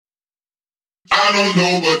I don't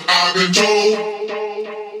know, but I've been told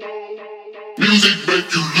music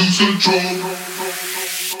make you lose control.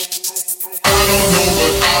 I don't know,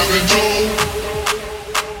 but I've been told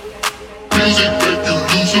music make you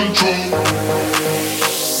lose control.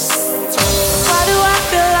 Why do I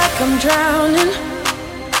feel like I'm drowning?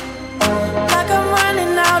 Like I'm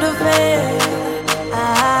running out of air.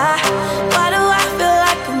 Why do I feel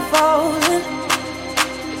like I'm falling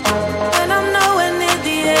when I'm nowhere near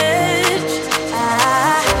the edge?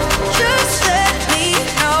 Just let me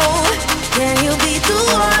know. Can you be the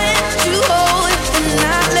one to hold and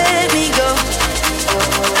not let me go?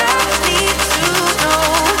 I need to know.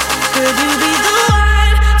 Could you be the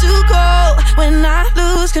one to call when I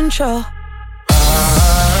lose control?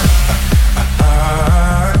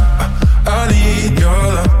 I need your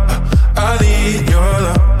love. I need your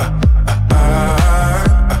love.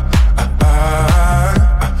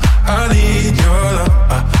 I need your love.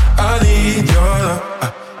 I need your love.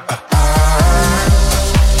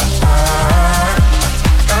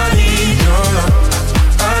 I need your love.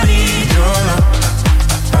 I need your love.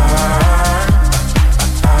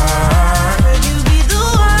 Could you be the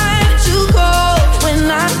one to call when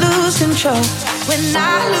I lose control? When I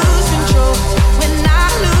lose control. When I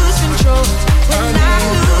lose control. When I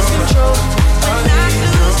lose control. When I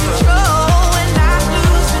lose control. When I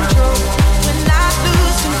lose control. When I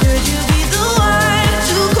lose control. Could you be the one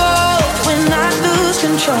to call when I lose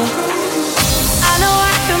control? I know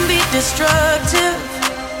I can be destructive,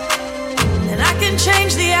 and I can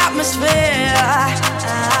change the atmosphere.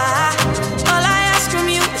 All I ask from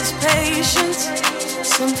you is patience,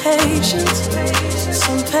 some patience,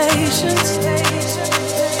 some patience.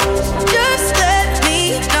 Just let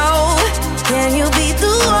me know. Can you be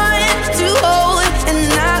the one to hold and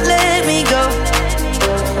not let me go?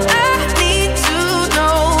 I need to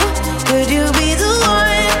know. Could you be the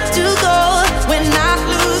one to go when I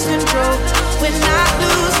lose control? When I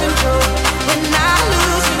lose control. When I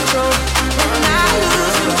lose control. When I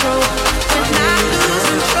lose control. When I lose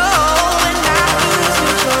control. When I lose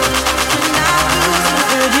control. When I lose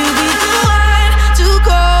control. Could you be the one to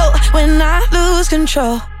go when I lose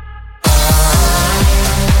control?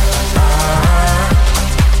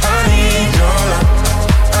 I need your love.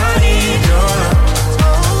 I need your love.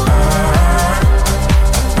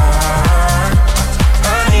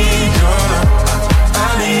 I need your love. I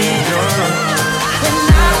need your love. When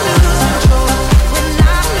I lose control. When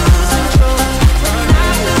I lose control. When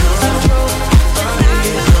I lose control. When I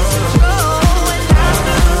lose control. When I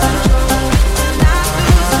lose control. When I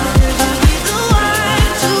lose control. Could you be the one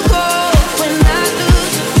to go when I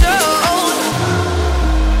lose control?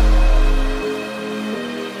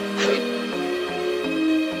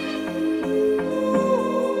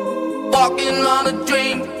 Walking on a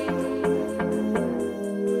dream.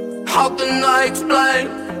 How can I explain?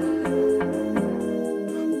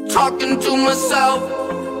 Talking to myself.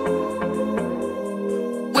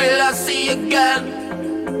 Will I see again?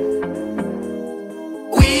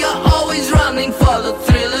 We are always running for the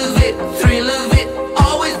thrill of it, thrill of it.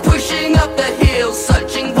 Always pushing up the hill,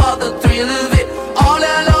 searching for the thrill of it. All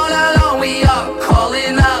along we are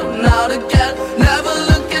calling out and out again. Never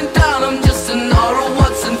looking down, I'm just in awe of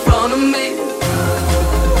what's in front of me.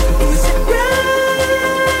 Is it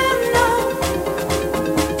right now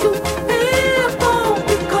to live or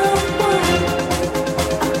become one?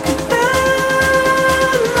 I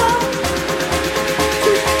can love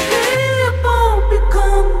to live or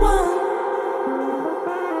become one.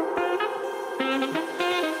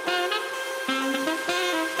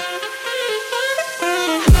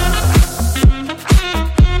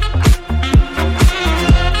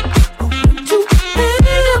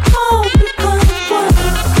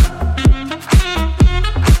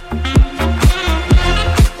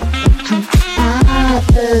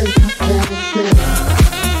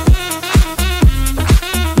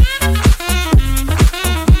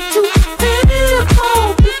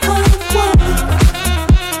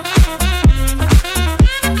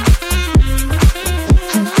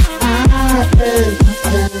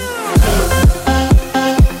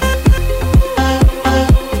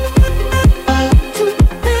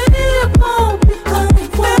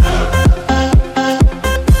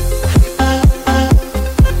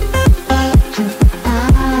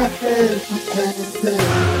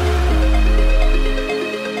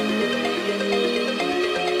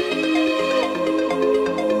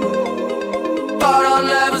 Thought I'll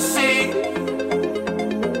never see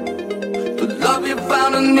the love you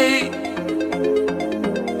found in me.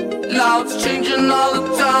 Now it's changing all the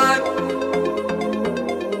time.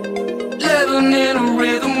 Living in a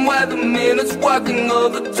rhythm where the minutes working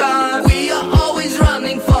overtime. We are always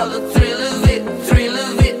running for the thrill of it.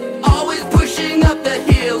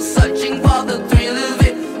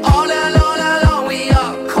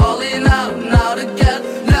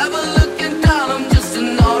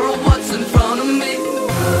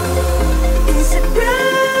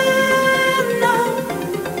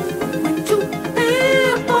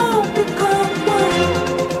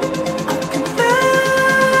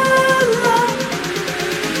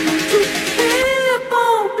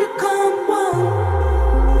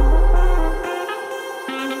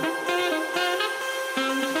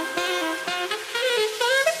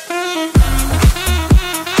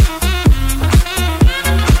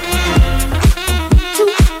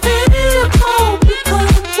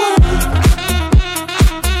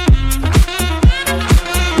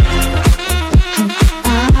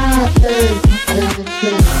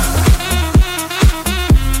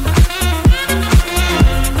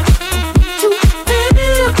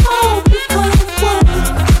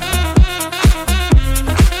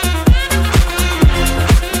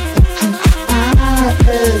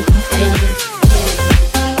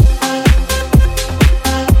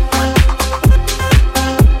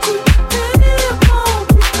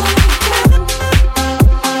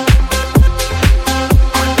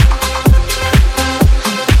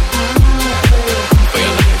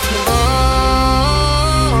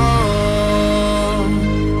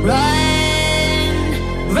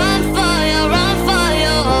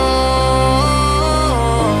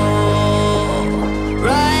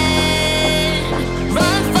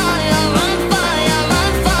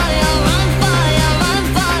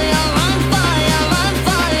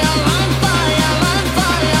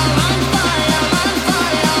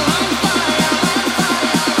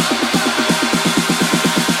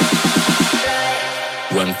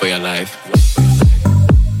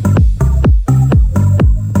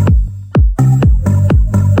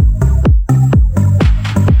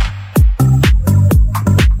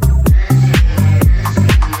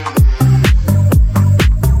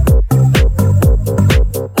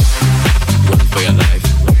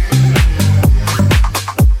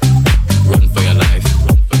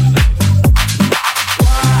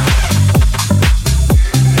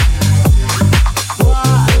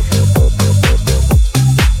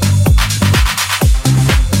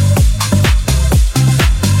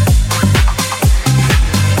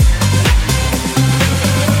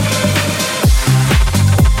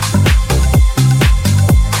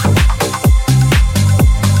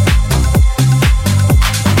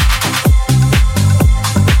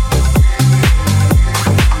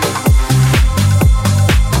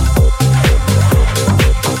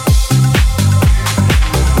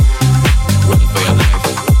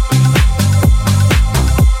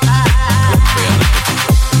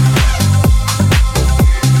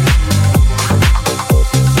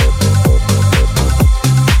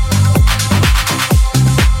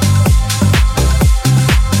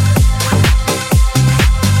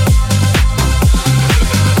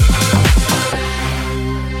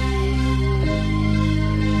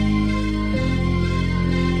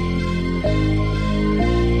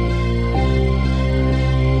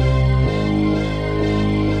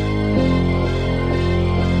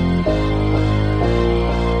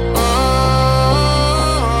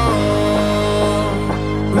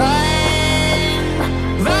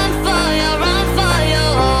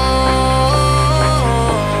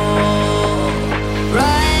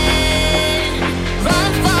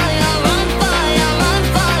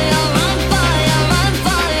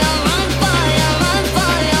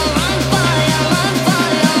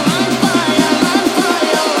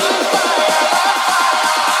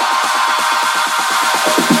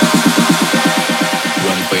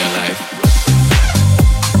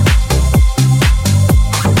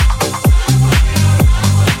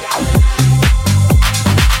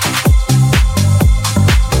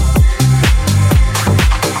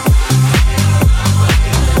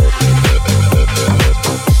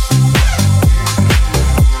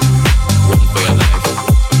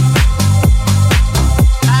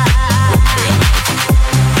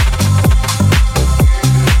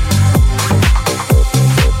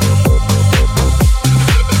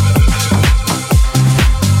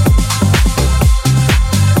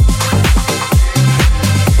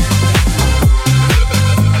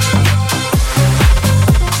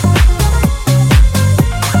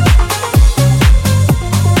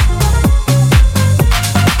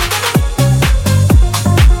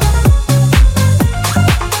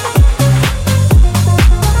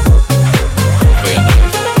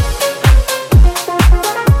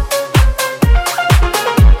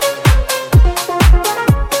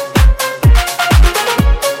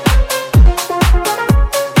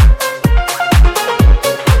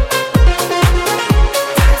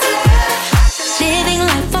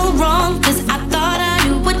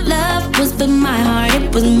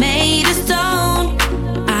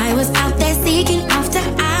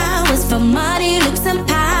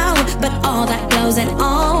 all that glows and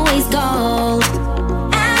always gold.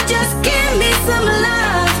 And just give me some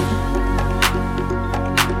love,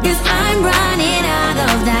 'cause I'm running out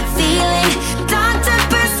of that feeling. Doctor,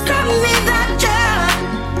 prescribe me that drug,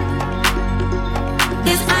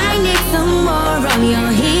 'cause I need some more of your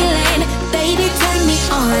healing. Baby, turn me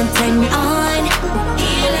on, turn me on.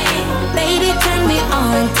 Healing. Baby, turn me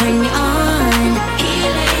on, turn me on.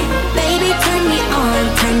 Healing. Baby, turn me on,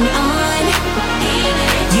 turn me on. Healing.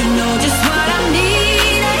 You know just what I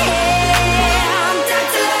need. I'm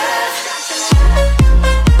Dr. Love. Dr.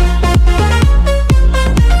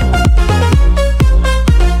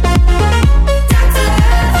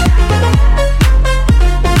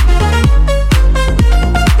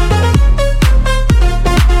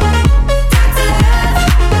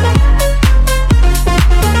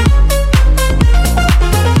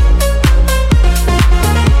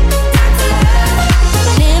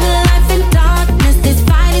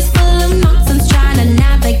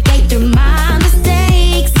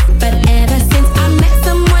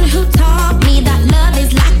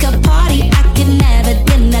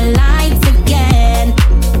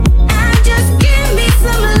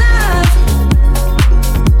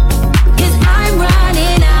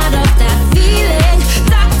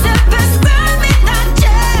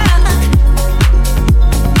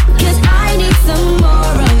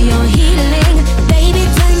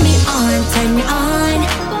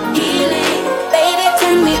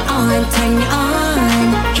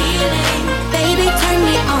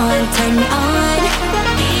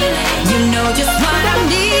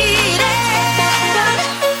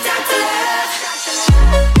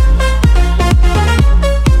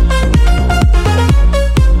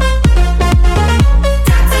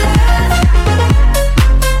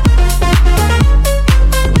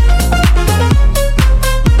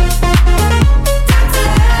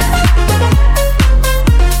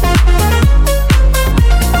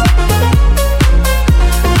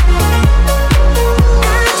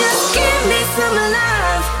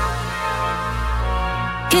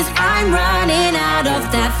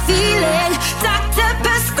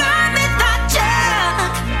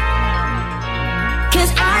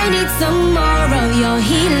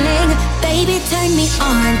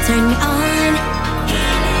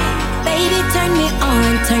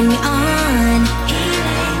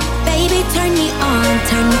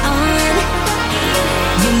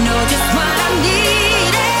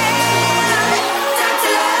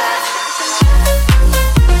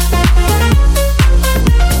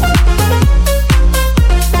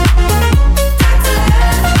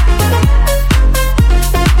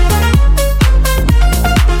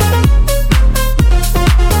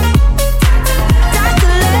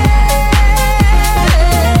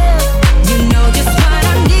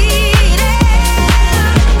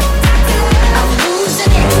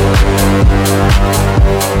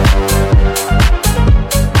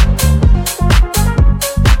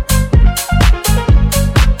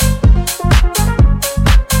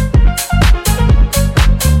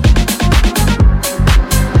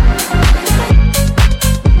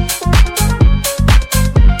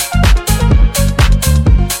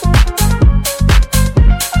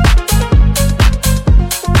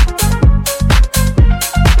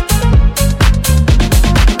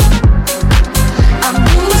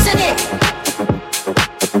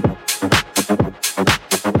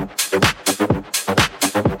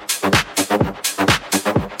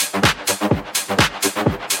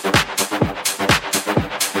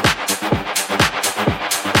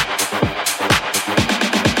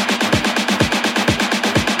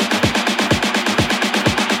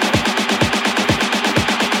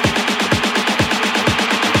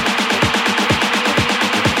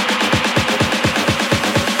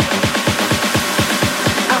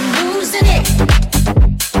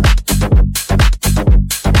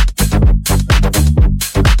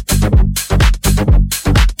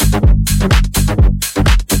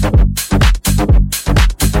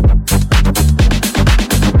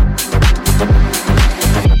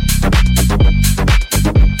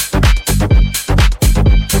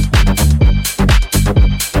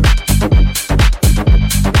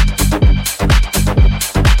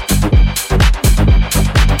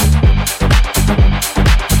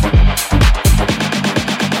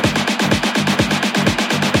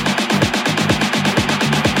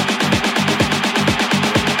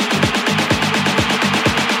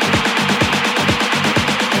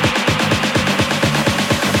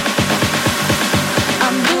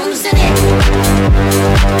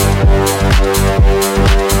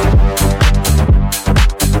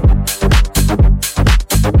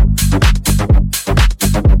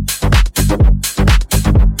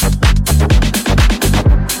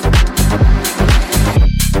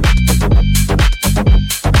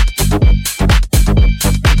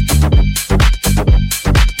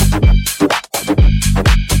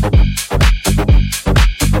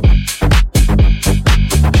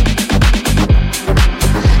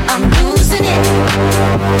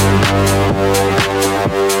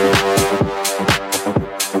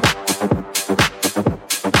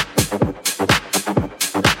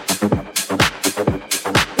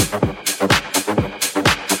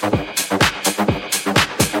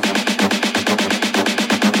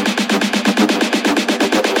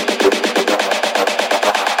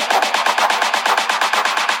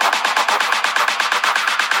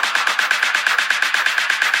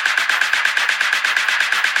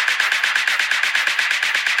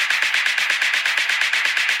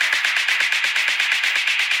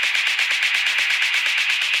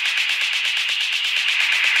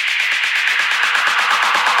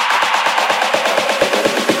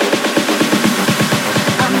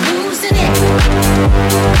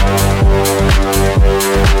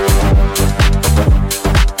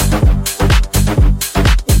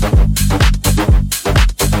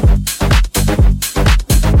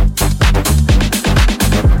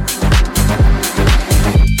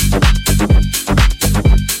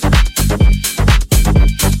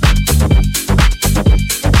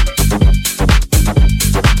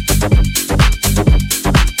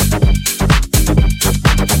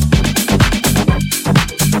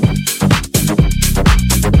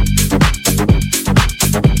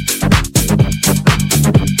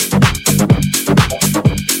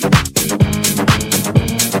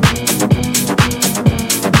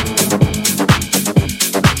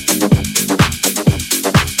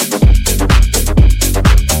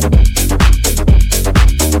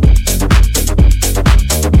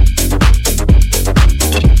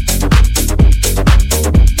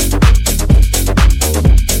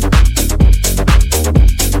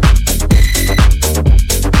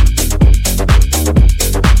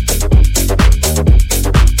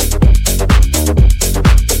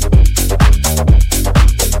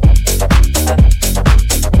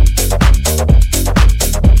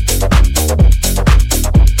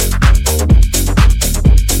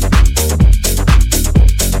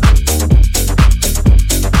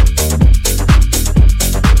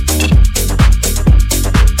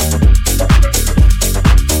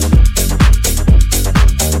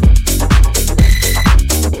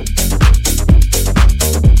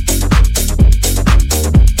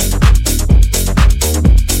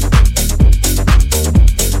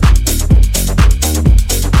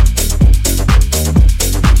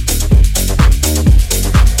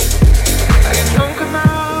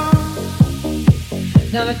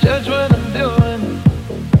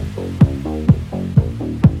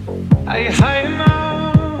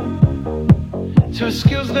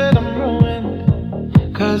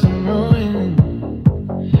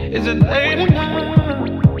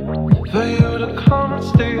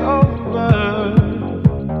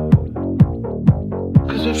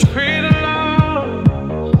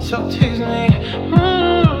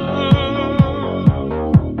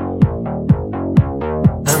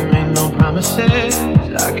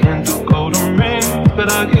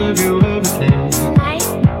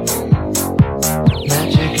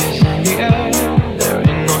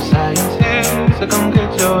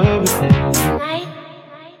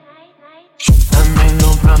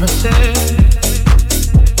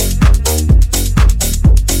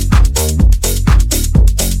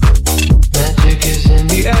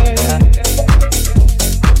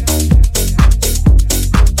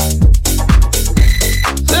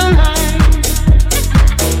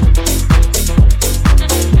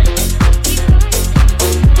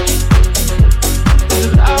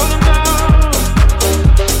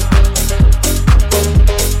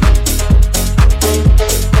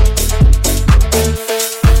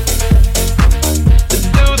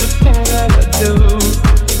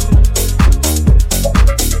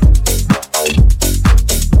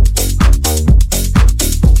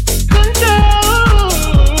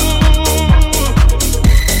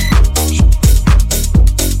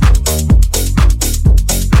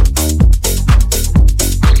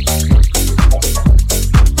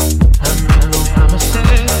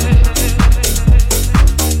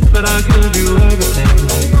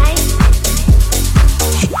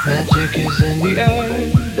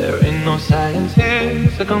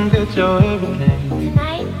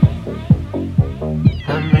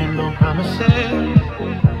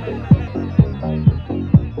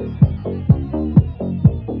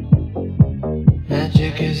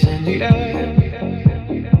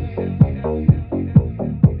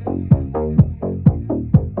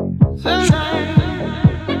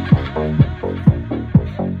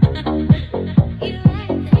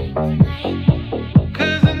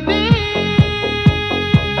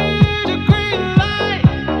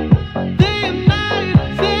 This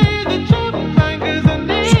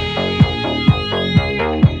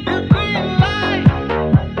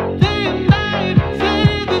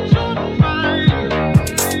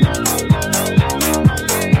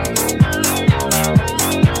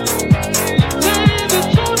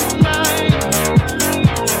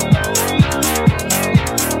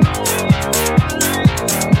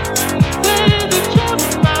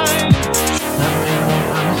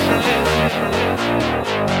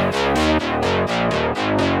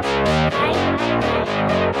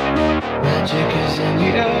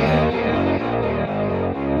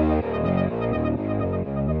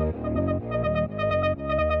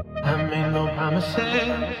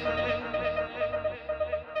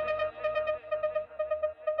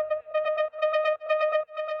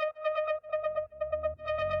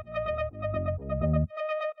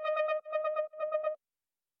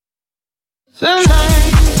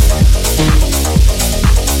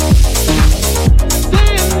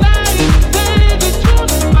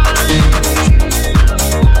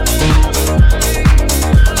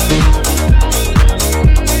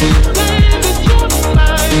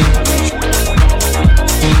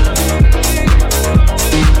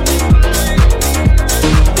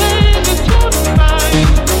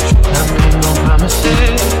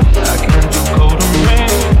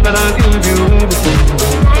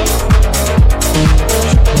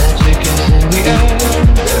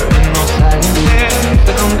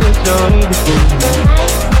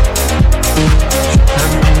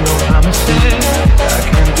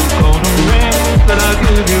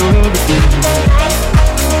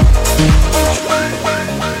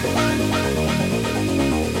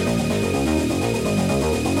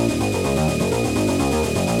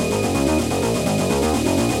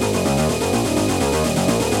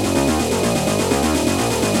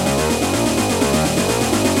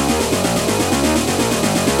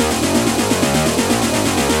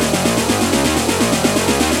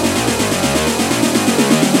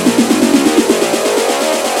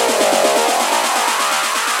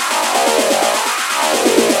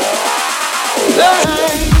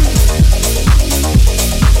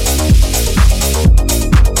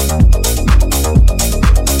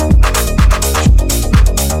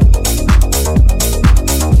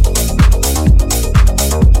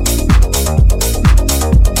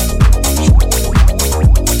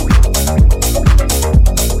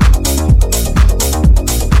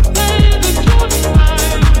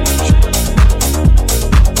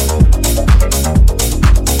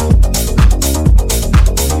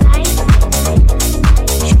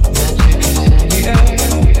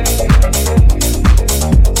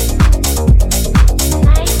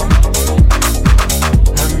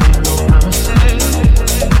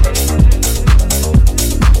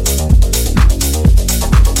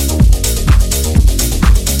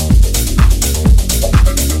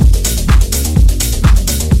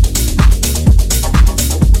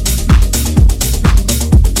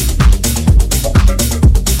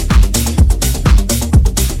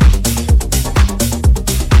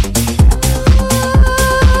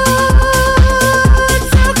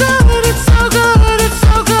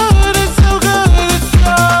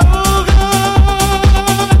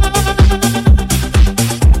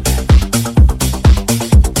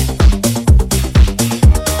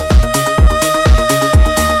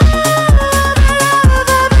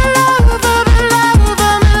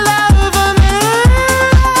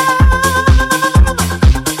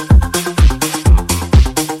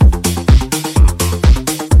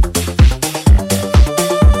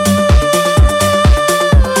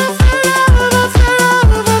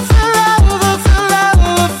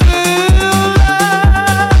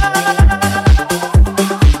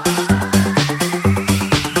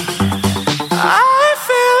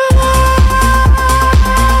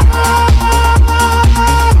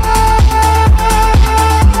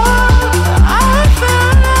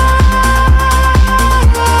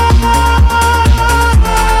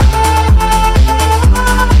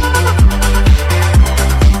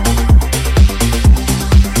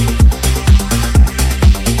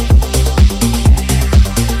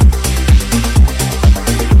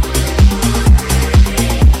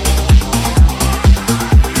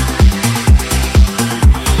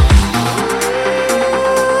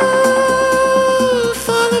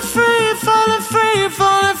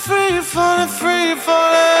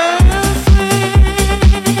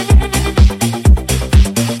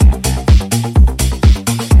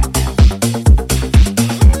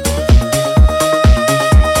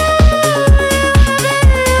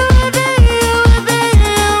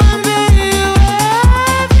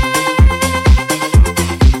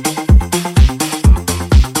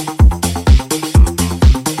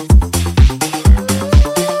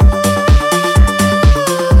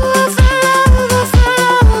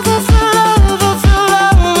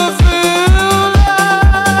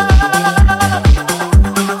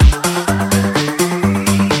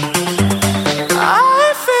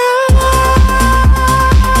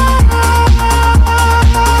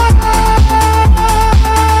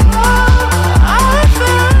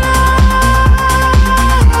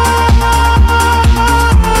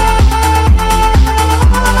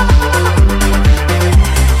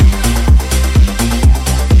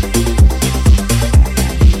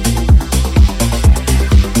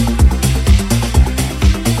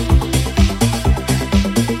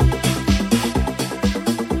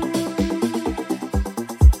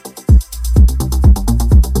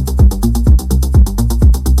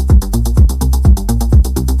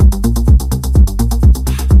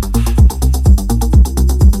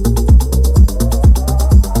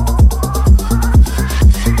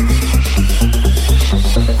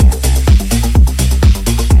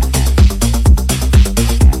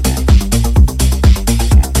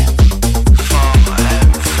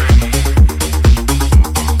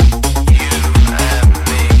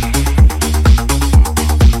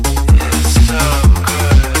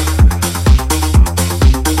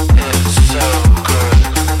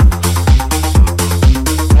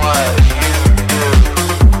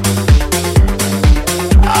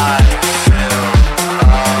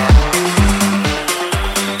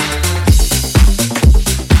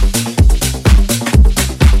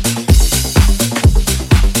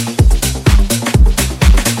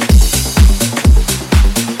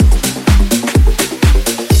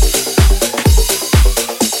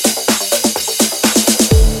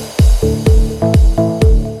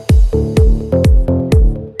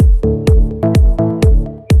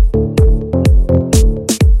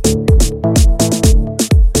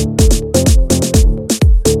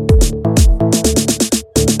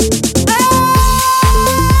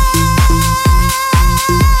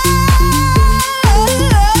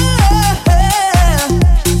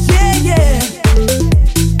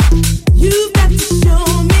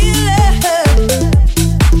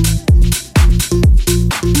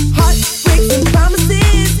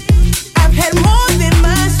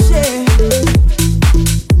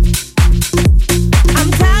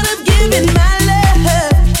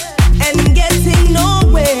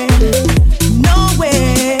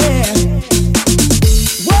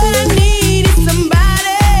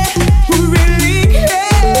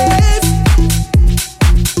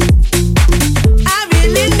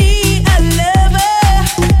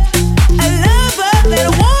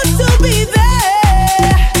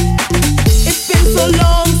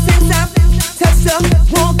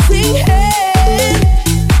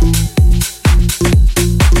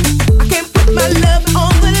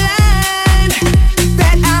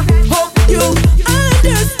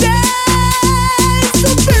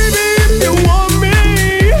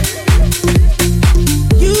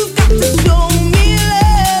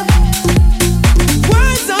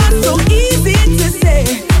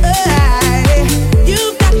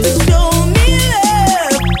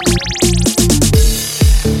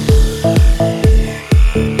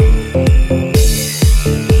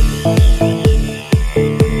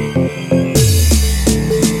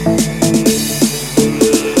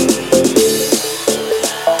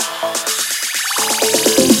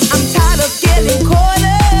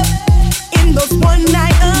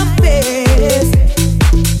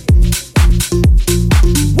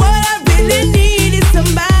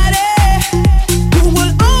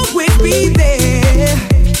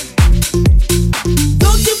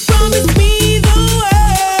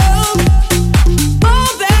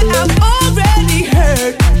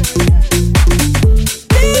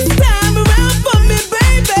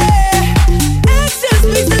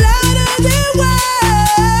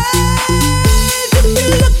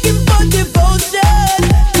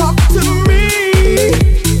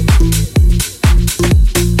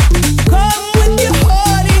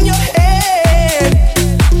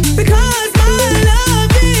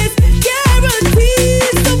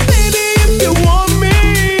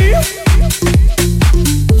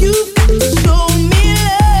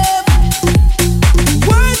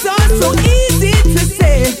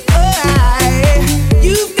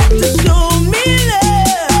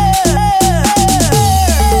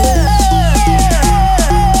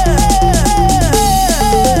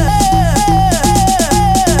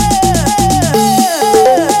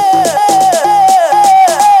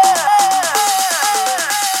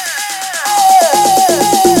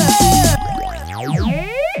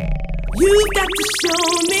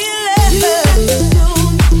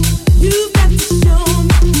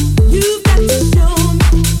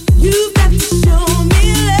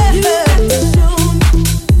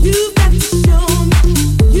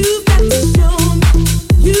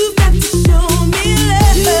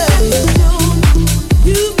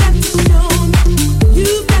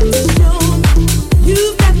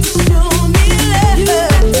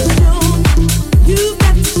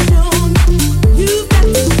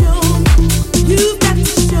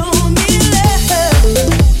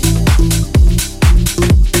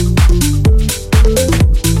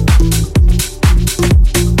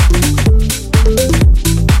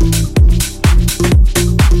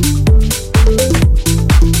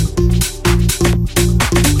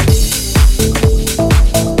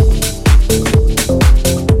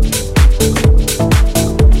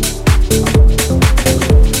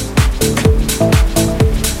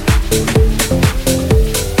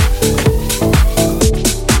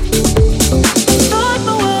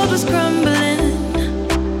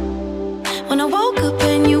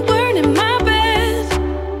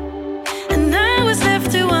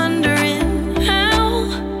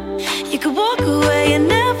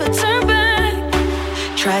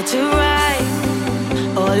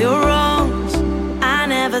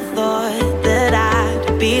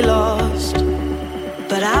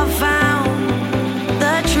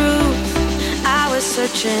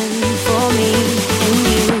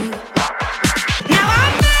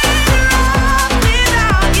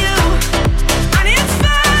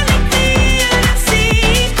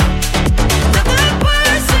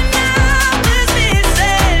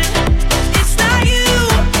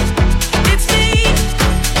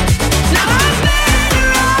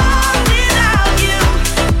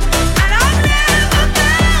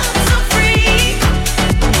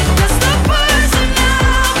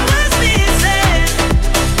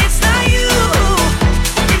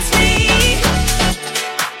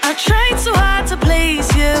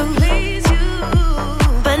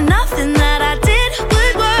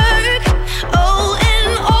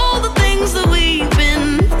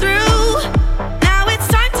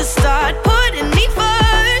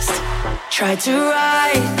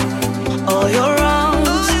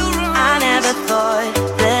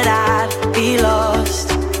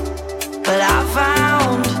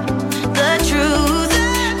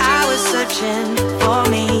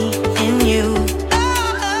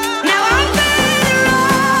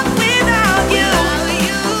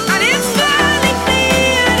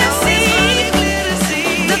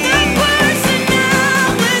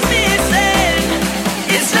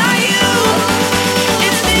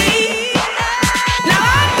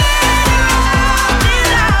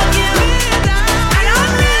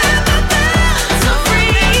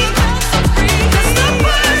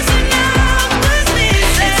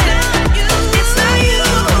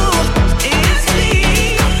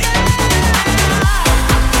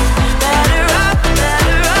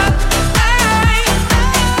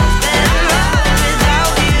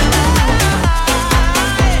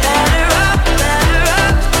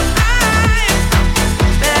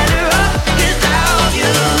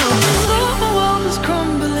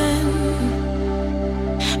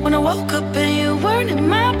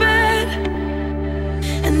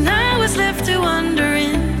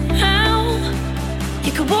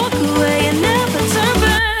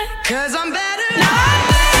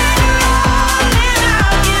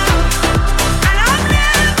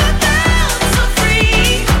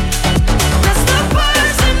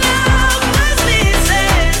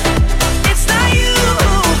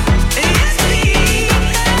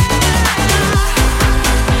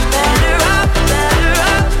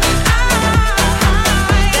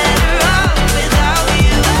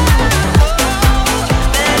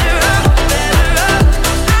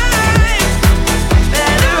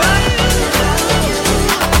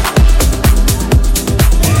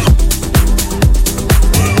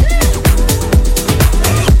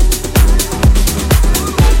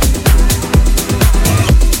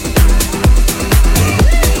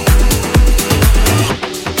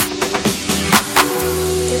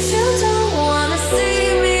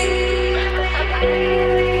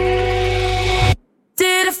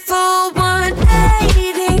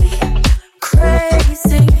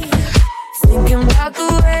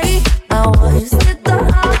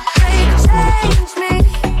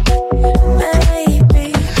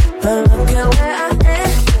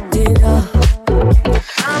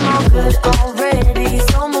I'm all good already,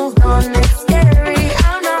 so moved on. It's scary.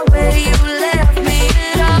 I'm not where you left me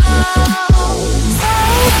at all. So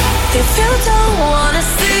if you don't wanna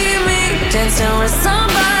see me dancing with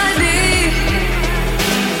somebody,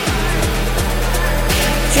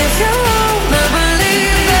 if you wanna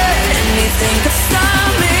believe that anything could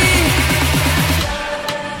stop me,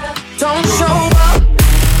 don't show up.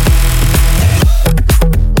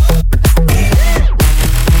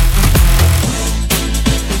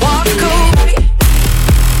 Walk away.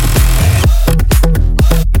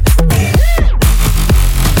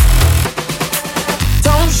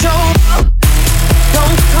 Don't show up.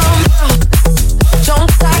 Don't come out. Don't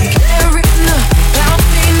start caring about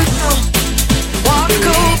me now. Walk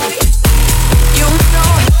away. You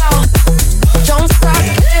know how. Don't start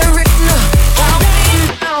caring about me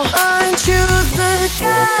now. Aren't you the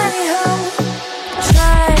guy who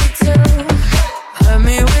tried to hurt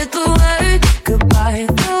me with the word goodbye?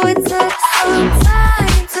 Though it took some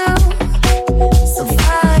time to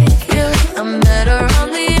survive you, I'm better on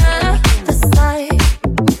the other side.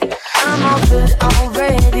 I'm all good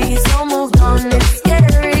already, so moved on. It's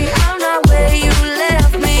scary. I'm not where you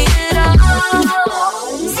left me at all.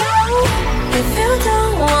 So if you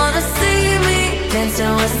don't wanna see me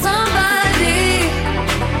dancing with somebody,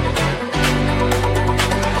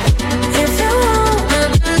 if you wanna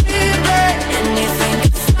believe that anything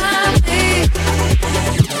can stop me,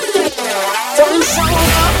 don't show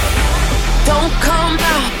up, don't come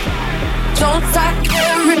out, don't start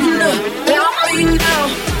caring about me now.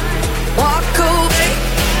 Walk away,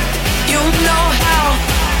 you know how.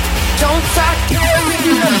 Don't start caring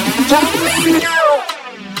about me now.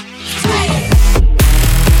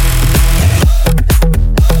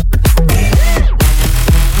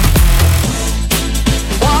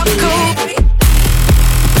 Walk away.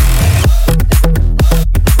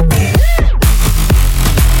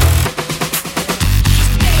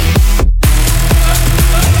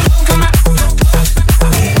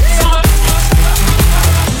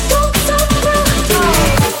 Don't stop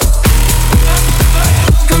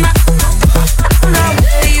I'm not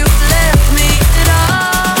where you left me at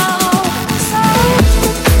all. So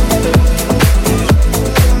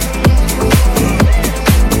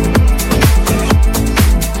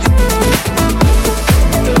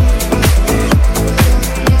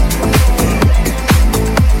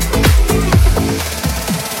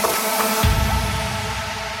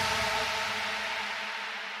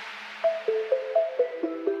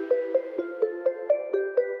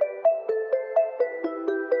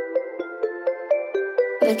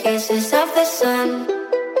the kisses of the sun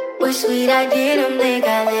were sweet, I didn't think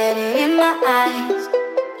I let it in my eyes.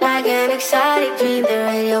 Like an exotic dream, the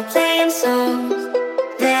radio playing songs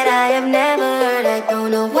that I have never heard. I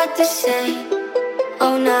don't know what to say.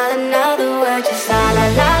 Oh, not another word, just la la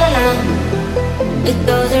la la la. It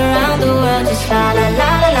goes around the world, just la la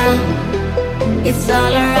la la la. It's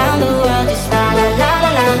all around the world, just la la la la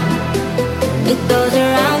la. It goes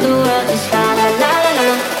around the world, just la la la la la.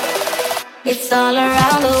 It's all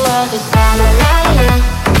around the world, just la la la la la.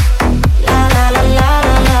 La la la la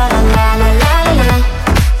la la la la la la.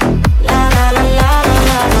 La la la la la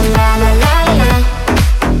la la la la la.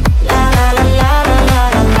 La la la la la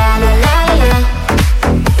la la la la.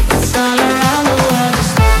 It's all around the world,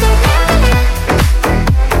 just la la la la.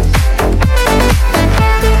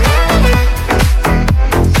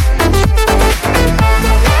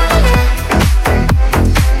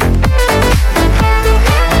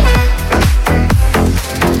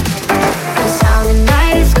 The sound of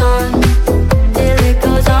night is gone.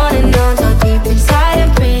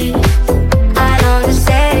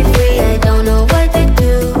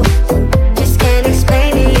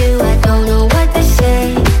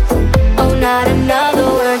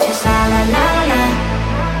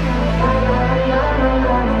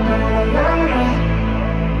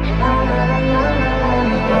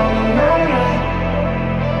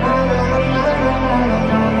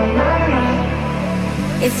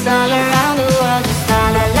 It's all around the world, just la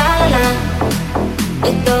la la la la.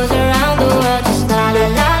 It goes around the world, just la la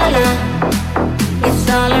la la la. It's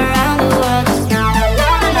all around the world, just la la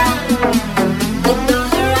la la la. It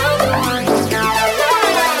goes around the world, just la la la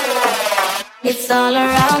la la. It's all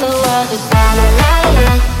around the world, just la la la la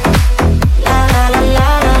la. La la la la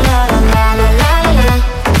la la la la la la.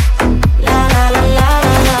 La la la la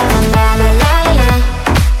la la la la la.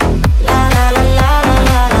 La la la la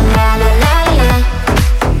la la la la la.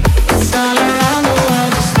 It's all around the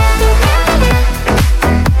world, just la la la la.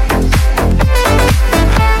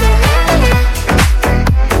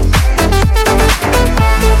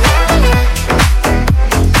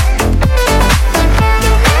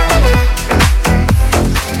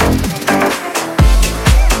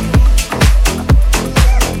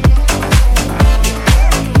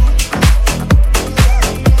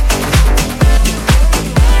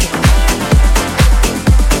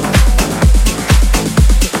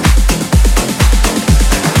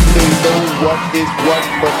 what is what,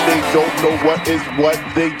 but they don't know what is what.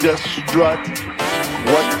 They just strut.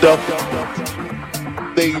 What the?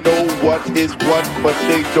 They know what is what, but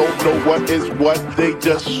they don't know what is what. They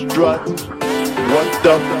just strut. What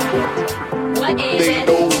the? They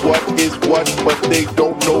know what is what, but they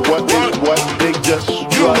don't know what is what. They just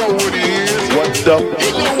strut. You know what it is. What the?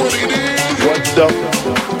 You know what it is. What the?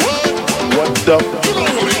 What the? You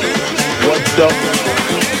know what it is. What the?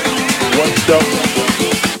 What the?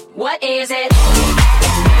 What is it?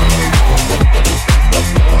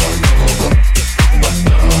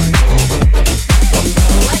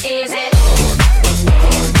 What is it?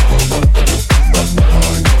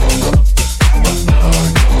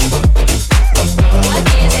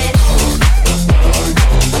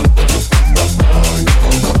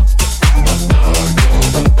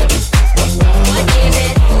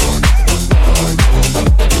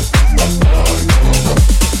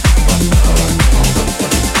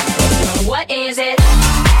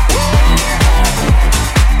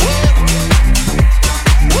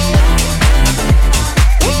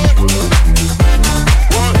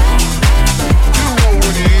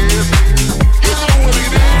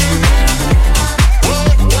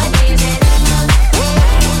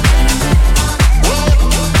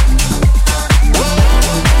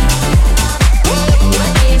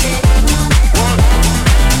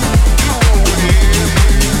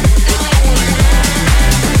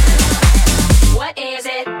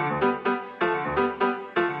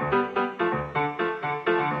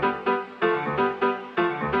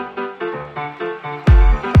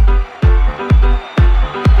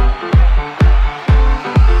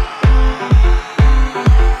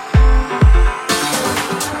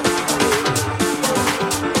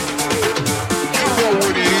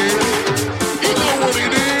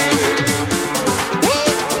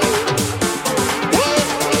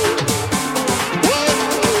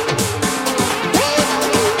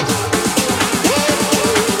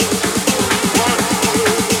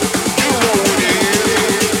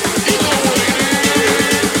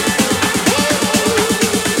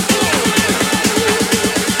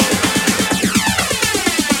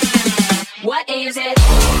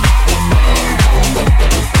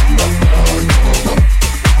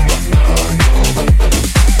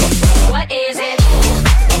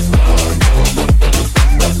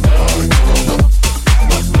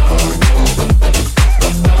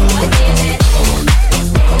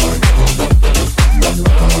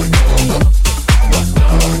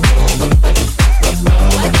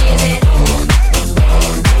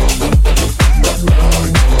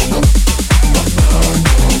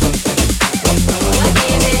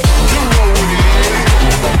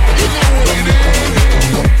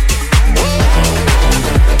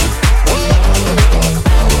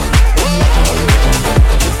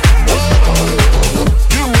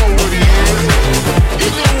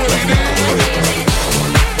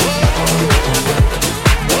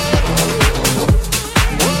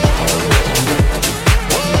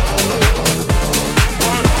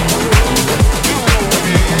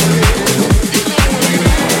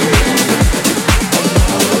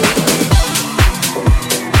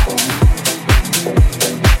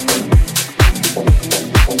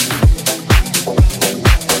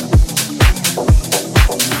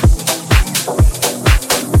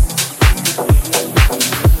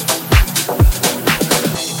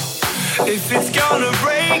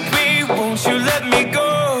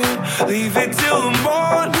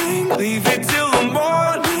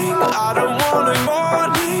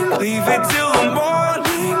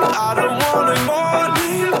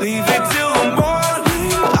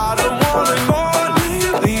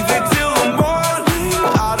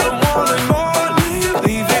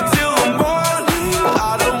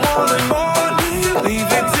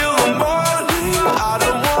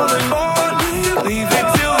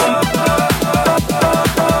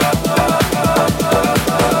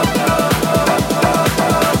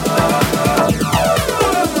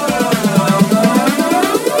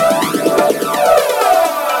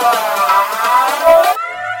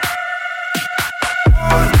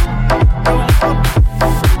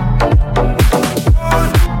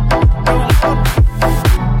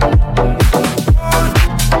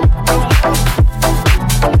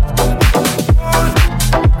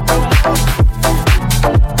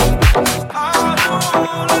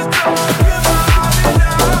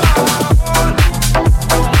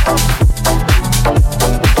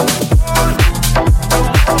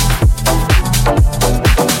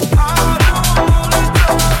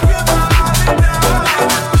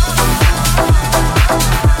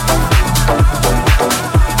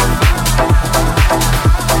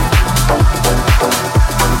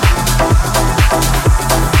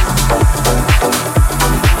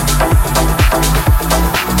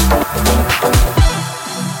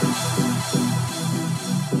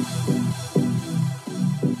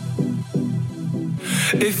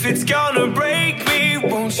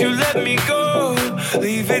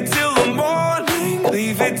 Leave it till the morning.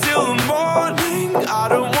 Leave it till the morning. I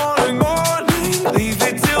don't wanna morning. Leave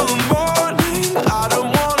it till the morning. I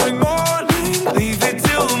don't wanna morning. Leave it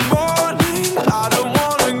till the morning. I don't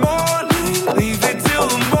wanna morning. Leave it till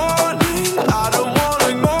the morning. I don't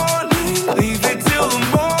wanna morning. Leave it till the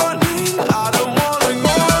morning. I don't wanna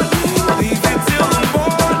morning. Leave it till the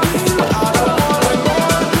morning. I don't wanna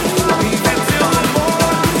morning. Leave it till the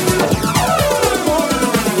morning.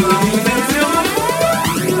 Leave it till the morning.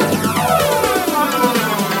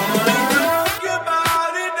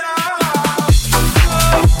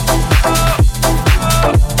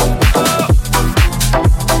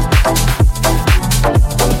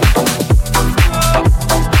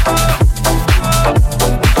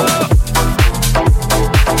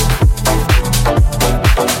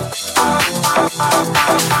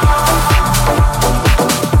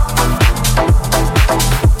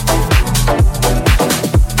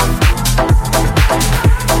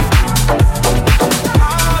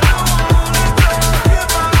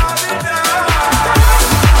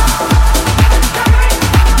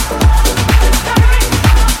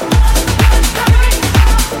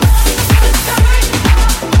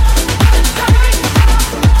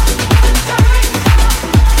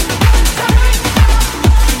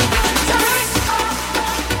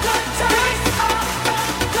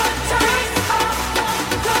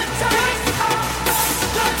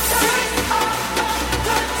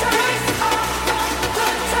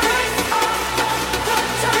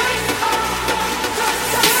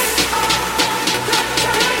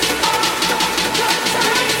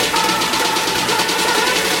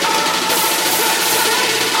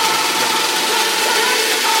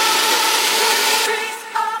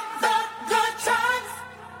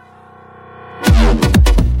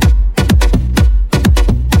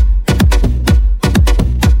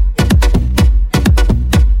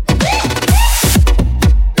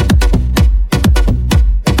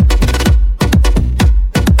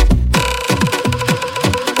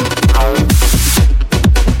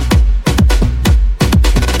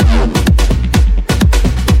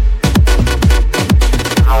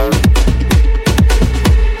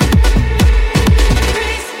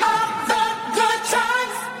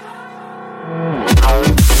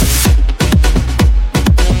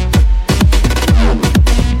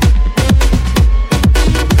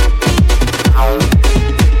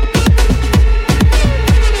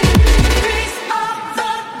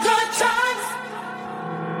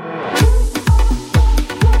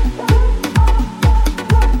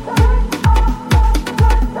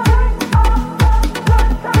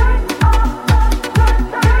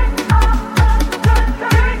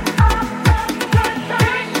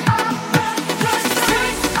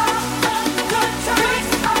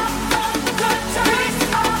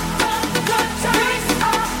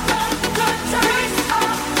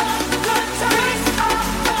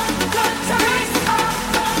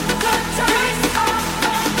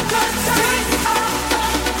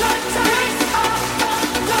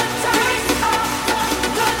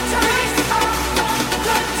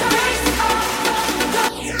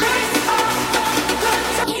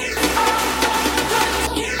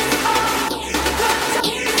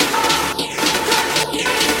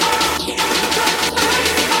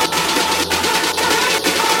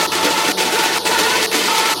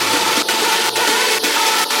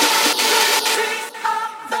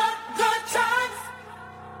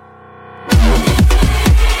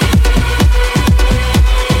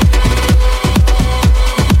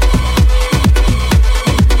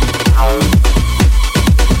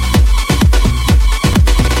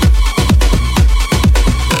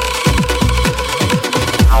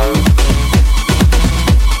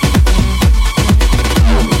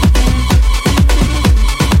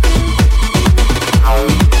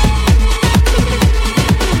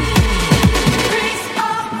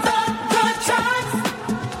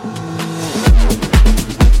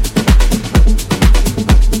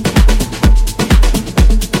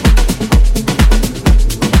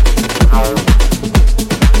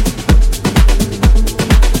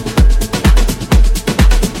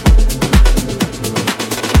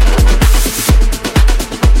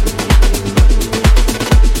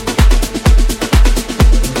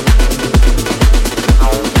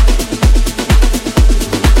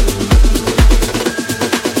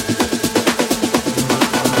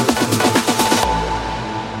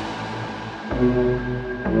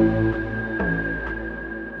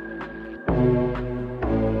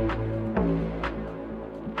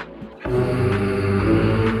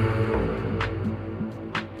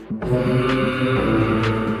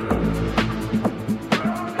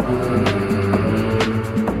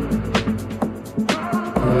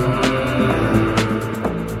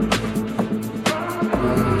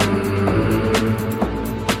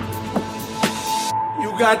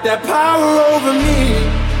 got that power over me.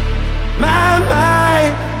 My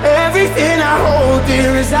mind, everything I hold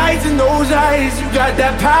dear resides in those eyes. You got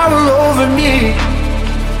that power over me.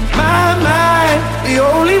 My mind, the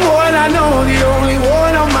only one I know, the only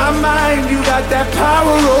one on my mind. You got that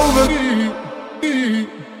power over me.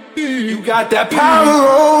 You got that power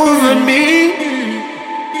over me.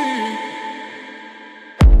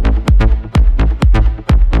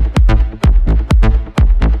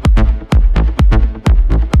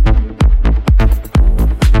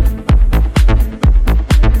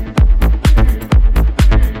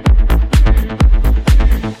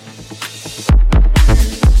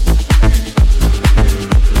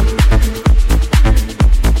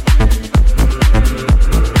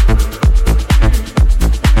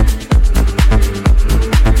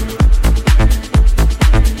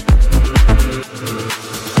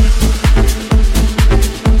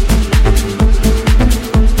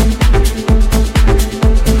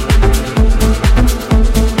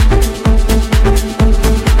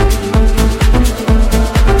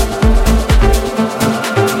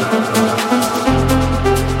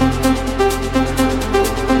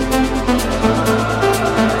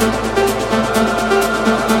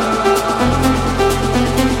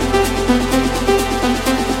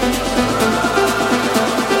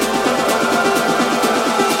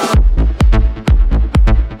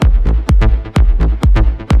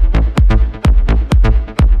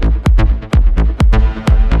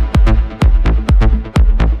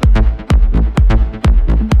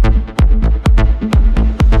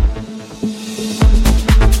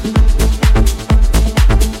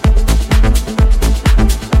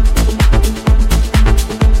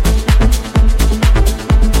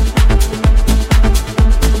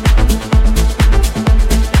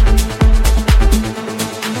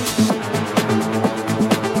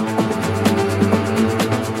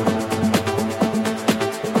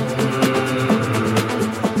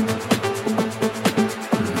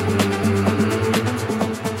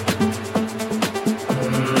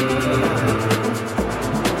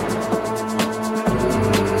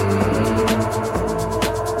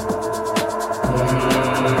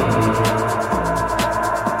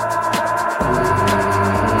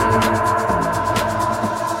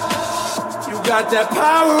 Got that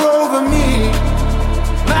power over me.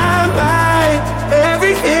 My mind,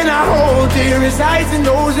 everything I hold dear resides in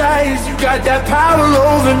those eyes. You got that power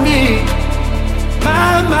over me.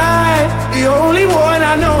 My mind, the only one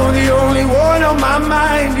I know, the only one on my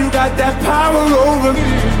mind. You got that power over me.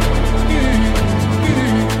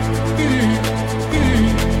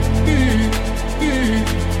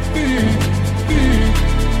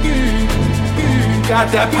 Got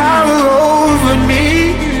that power over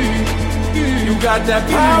me. You got that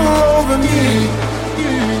power over me.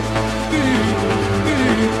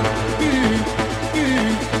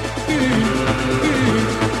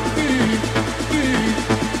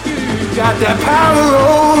 You got that power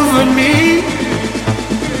over me.